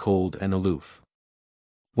utterly cold and aloof.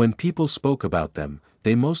 When people spoke about them,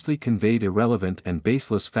 they mostly conveyed irrelevant and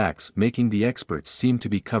baseless facts, making the experts seem to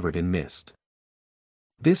be covered in mist.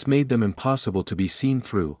 This made them impossible to be seen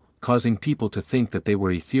through, causing people to think that they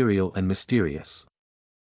were ethereal and mysterious.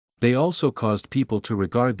 They also caused people to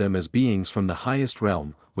regard them as beings from the highest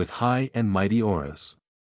realm, with high and mighty auras.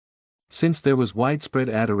 Since there was widespread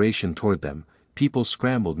adoration toward them, people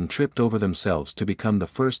scrambled and tripped over themselves to become the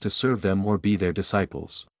first to serve them or be their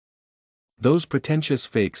disciples. Those pretentious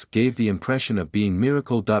fakes gave the impression of being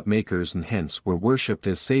miracle makers and hence were worshipped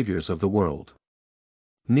as saviors of the world.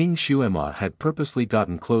 Ning Xuema had purposely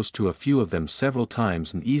gotten close to a few of them several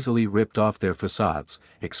times and easily ripped off their facades,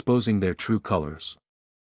 exposing their true colors.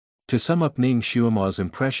 To sum up Ning Xuema's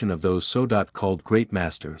impression of those so-called great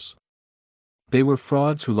masters. They were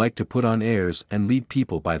frauds who liked to put on airs and lead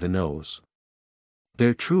people by the nose.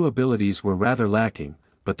 Their true abilities were rather lacking,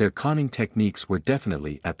 but their conning techniques were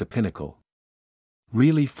definitely at the pinnacle.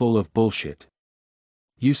 Really full of bullshit.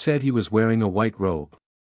 You said he was wearing a white robe.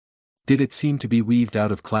 Did it seem to be weaved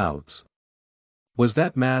out of clouds? Was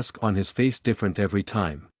that mask on his face different every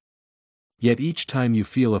time? Yet each time you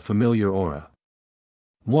feel a familiar aura.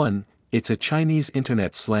 1. It's a Chinese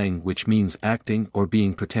internet slang which means acting or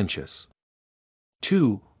being pretentious.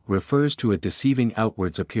 2. Refers to a deceiving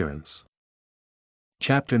outwards appearance.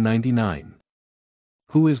 Chapter 99.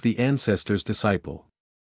 Who is the ancestor's disciple?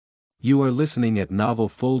 You are listening at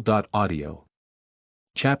novelfull.audio.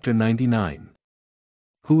 Chapter 99.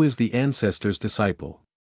 Who is the ancestor's disciple?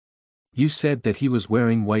 You said that he was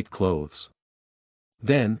wearing white clothes.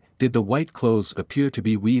 Then, did the white clothes appear to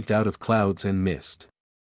be weaved out of clouds and mist?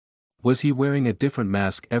 Was he wearing a different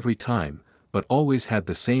mask every time, but always had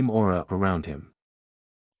the same aura around him?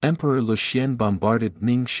 Emperor Luxian bombarded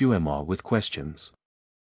Ning Xuema with questions.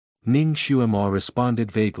 Ning Xuema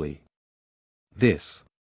responded vaguely.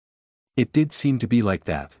 It did seem to be like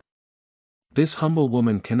that. This humble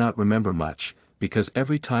woman cannot remember much, because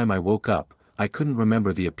every time I woke up, I couldn't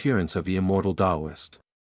remember the appearance of the immortal Taoist.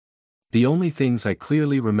 The only things I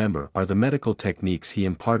clearly remember are the medical techniques he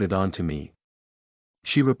imparted onto me.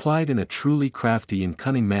 She replied in a truly crafty and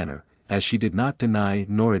cunning manner, as she did not deny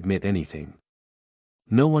nor admit anything.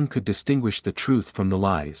 No one could distinguish the truth from the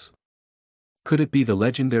lies. Could it be the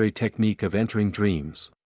legendary technique of entering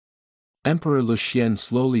dreams? Emperor Luxian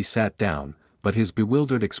slowly sat down, but his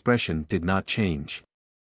bewildered expression did not change.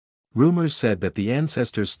 Rumors said that the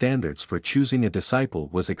ancestors' standards for choosing a disciple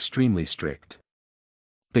was extremely strict.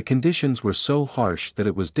 The conditions were so harsh that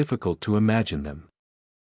it was difficult to imagine them.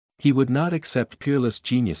 He would not accept peerless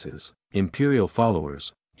geniuses, imperial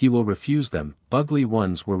followers, he will refuse them, ugly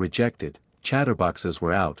ones were rejected, chatterboxes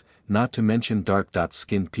were out, not to mention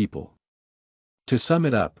dark-skinned people. To sum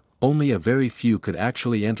it up, only a very few could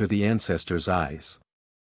actually enter the ancestor's eyes.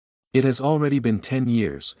 It has already been 10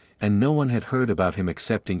 years, and no one had heard about him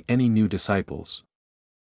accepting any new disciples.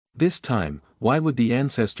 This time, why would the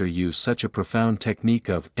ancestor use such a profound technique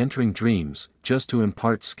of entering dreams, just to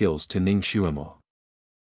impart skills to Ning Xuema?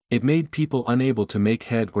 It made people unable to make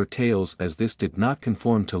head or tails as this did not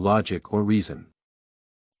conform to logic or reason.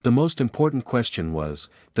 The most important question was,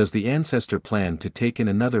 does the ancestor plan to take in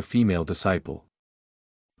another female disciple?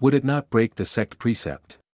 Would it not break the sect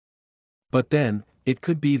precept? But then, it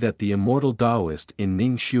could be that the immortal Taoist in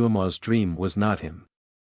Ning Xuema's dream was not him.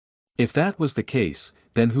 If that was the case,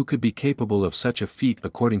 then who could be capable of such a feat?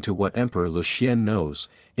 According to what Emperor Luxian knows,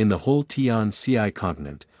 in the whole Tian-Xi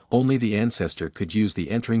continent, only the ancestor could use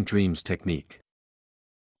the entering dreams technique.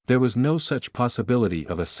 There was no such possibility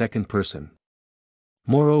of a second person.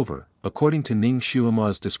 Moreover, according to Ning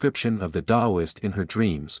Xuema's description of the Taoist in her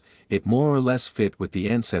dreams, it more or less fit with the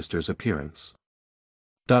ancestor's appearance.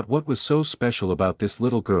 What was so special about this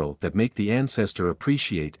little girl that made the ancestor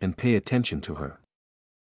appreciate and pay attention to her?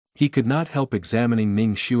 He could not help examining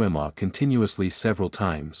Ning Xuema continuously several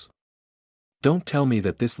times. Don't tell me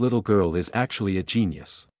that this little girl is actually a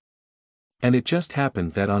genius. And it just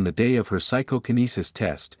happened that on the day of her psychokinesis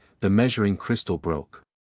test, the measuring crystal broke.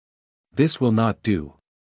 This will not do.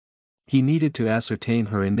 He needed to ascertain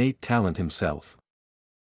her innate talent himself.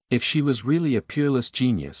 If she was really a peerless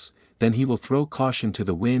genius, then he will throw caution to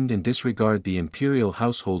the wind and disregard the imperial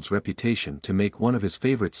household's reputation to make one of his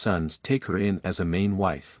favorite sons take her in as a main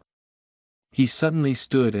wife. He suddenly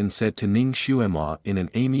stood and said to Ning Xuema in an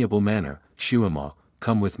amiable manner, "Xuema,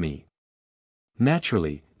 come with me."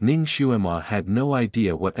 Naturally, Ning Xuema had no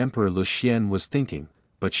idea what Emperor Luxian was thinking,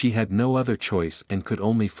 but she had no other choice and could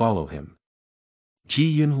only follow him.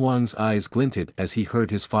 Ji Yunhuang's eyes glinted as he heard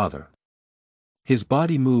his father. His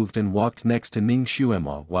body moved and walked next to Ning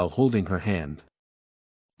Xuema while holding her hand.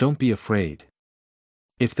 Don't be afraid.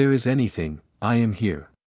 If there is anything, I am here.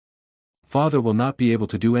 Father will not be able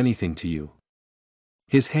to do anything to you.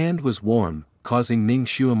 His hand was warm, causing Ning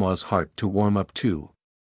Xuema's heart to warm up too.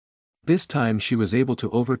 This time she was able to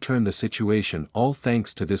overturn the situation all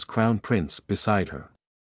thanks to this crown prince beside her.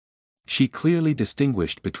 She clearly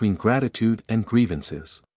distinguished between gratitude and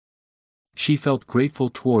grievances. She felt grateful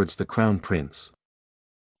towards the crown prince.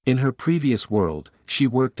 In her previous world, she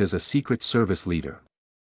worked as a secret service leader.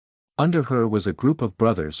 Under her was a group of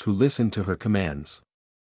brothers who listened to her commands.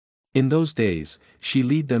 In those days, she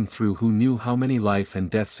led them through who knew how many life and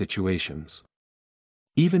death situations.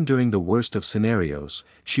 Even during the worst of scenarios,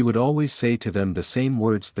 she would always say to them the same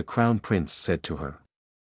words the crown prince said to her.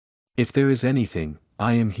 If there is anything,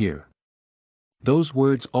 I am here. Those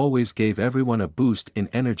words always gave everyone a boost in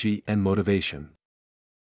energy and motivation.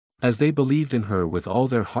 As they believed in her with all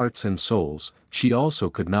their hearts and souls, she also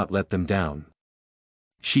could not let them down.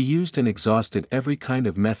 She used and exhausted every kind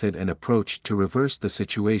of method and approach to reverse the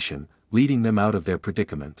situation, leading them out of their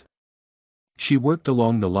predicament. She worked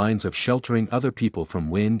along the lines of sheltering other people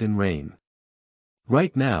from wind and rain.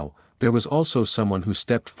 Right now, there was also someone who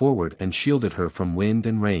stepped forward and shielded her from wind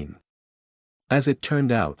and rain. As it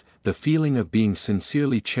turned out, the feeling of being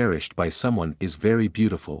sincerely cherished by someone is very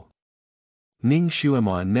beautiful. Ning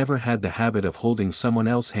Xuema never had the habit of holding someone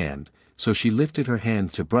else's hand, so she lifted her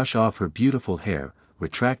hand to brush off her beautiful hair,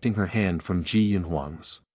 retracting her hand from Ji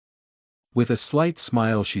Yunhuang's. With a slight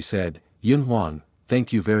smile she said, "Yunhuang,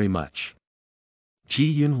 thank you very much."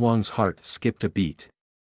 Ji Yunhuang's heart skipped a beat.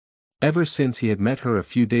 Ever since he had met her a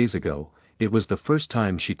few days ago, it was the first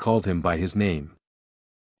time she called him by his name.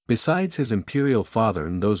 Besides his imperial father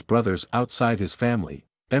and those brothers outside his family,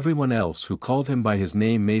 everyone else who called him by his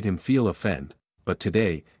name made him feel offended, but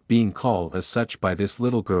today, being called as such by this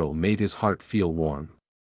little girl made his heart feel warm.